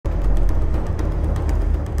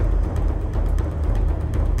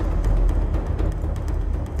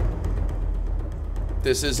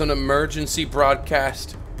This is an emergency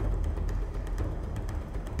broadcast.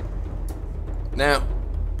 Now,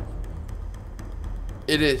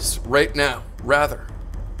 it is right now rather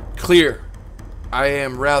clear. I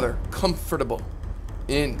am rather comfortable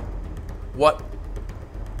in what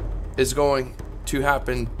is going to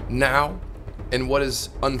happen now and what is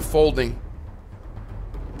unfolding.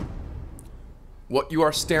 What you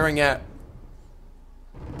are staring at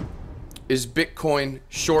is Bitcoin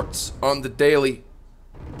shorts on the daily.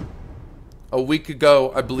 A week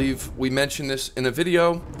ago, I believe we mentioned this in a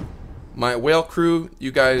video. My whale crew,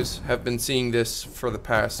 you guys have been seeing this for the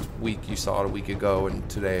past week. You saw it a week ago and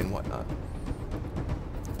today and whatnot.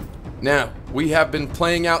 Now, we have been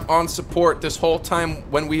playing out on support this whole time.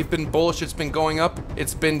 When we've been bullish, it's been going up.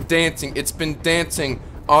 It's been dancing. It's been dancing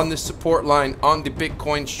on the support line on the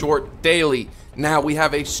Bitcoin short daily. Now we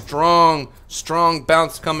have a strong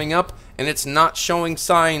bounce coming up, and it's not showing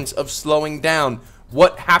signs of slowing down.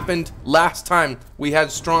 What happened last time we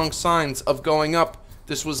had strong signs of going up?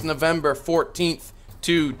 This was November 14th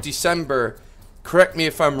to December. Correct me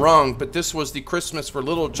if I'm wrong, but this was the Christmas where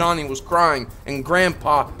little Johnny was crying and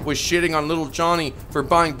Grandpa was shitting on little Johnny for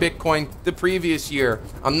buying Bitcoin the previous year.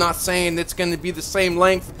 I'm not saying it's going to be the same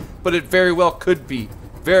length, but it very well could be.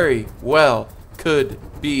 Very well could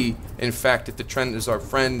be. In fact, if the trend is our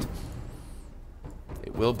friend,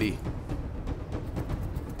 it will be.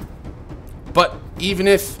 But even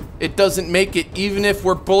if it doesn't make it, even if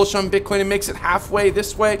we're bullish on Bitcoin and makes it halfway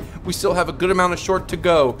this way, we still have a good amount of short to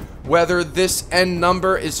go. Whether this end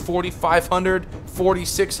number is 4,500,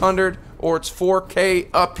 4,600, or it's 4K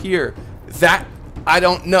up here, that I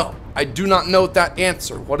don't know. I do not know that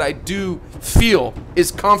answer. What I do feel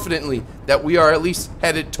is confidently that we are at least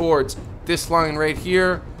headed towards this line right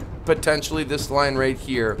here, potentially this line right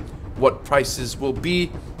here. What prices will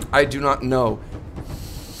be, I do not know.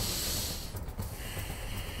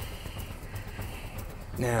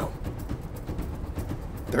 Now,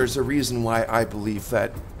 there's a reason why I believe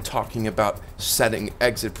that talking about setting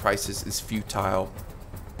exit prices is futile.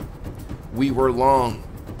 We were long,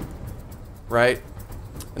 right?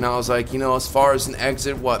 And I was like, you know, as far as an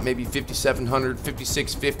exit, what, maybe 5,700,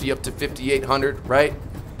 5,650 up to 5,800, right?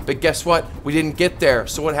 But guess what? We didn't get there.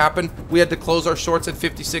 So what happened? We had to close our shorts at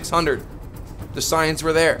 5,600. The signs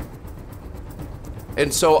were there.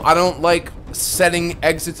 And so I don't like setting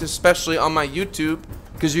exits, especially on my YouTube,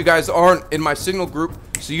 because you guys aren't in my signal group,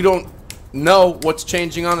 so you don't know what's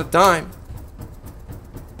changing on a dime.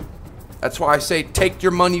 That's why I say take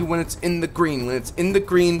your money when it's in the green. When it's in the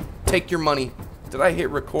green, take your money. Did I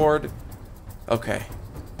hit record? Okay,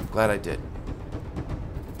 glad I did.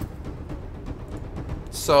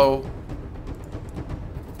 So,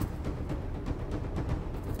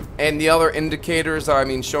 and the other indicators, I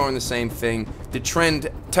mean, showing the same thing. The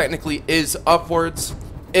trend technically is upwards.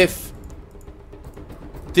 If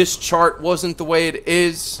this chart wasn't the way it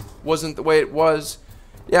is, wasn't the way it was,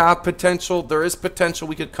 yeah, potential, there is potential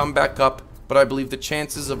we could come back up, but I believe the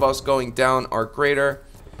chances of us going down are greater.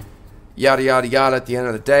 Yada yada yada. At the end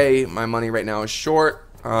of the day, my money right now is short.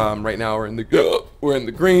 Right now we're in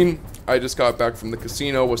the green. I just got back from the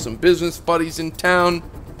casino with some business buddies in town.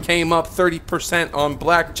 Came up 30% on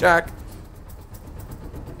blackjack.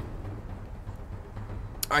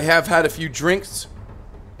 I have had a few drinks.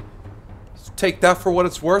 Take that for what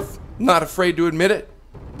it's worth. Not afraid to admit it.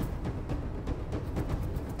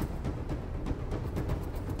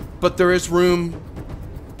 But there is room.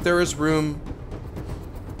 There is room.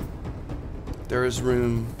 There is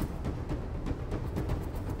room.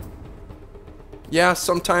 Yeah,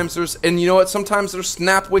 sometimes there's, and you know what? Sometimes there's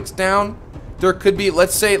snap wicks down. There could be,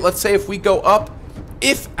 let's say if we go up,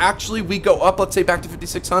 if actually we go up, let's say back to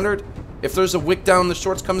 5,600, if there's a wick down, the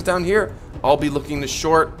shorts comes down here, I'll be looking to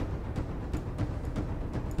short.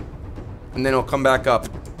 And then it'll come back up.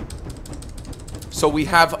 So we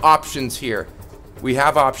have options here. We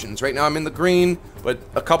have options. Right now I'm in the green, but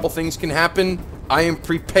a couple things can happen. I am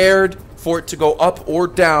prepared for it to go up or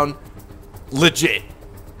down. Legit.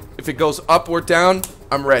 If it goes up or down,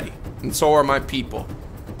 I'm ready. And so are my people.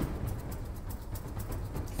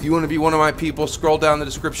 If you want to be one of my people, scroll down the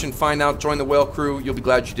description, find out, join the whale crew. You'll be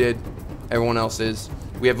glad you did. Everyone else is.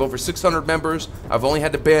 We have over 600 members. I've only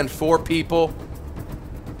had to ban 4 people.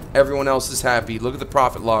 Everyone else is happy. Look at the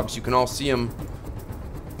profit logs. You can all see them.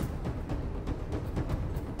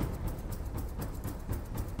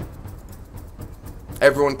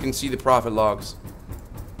 Everyone can see the profit logs.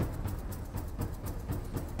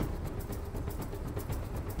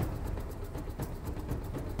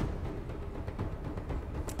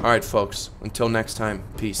 Alright, folks. Until next time.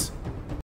 Peace.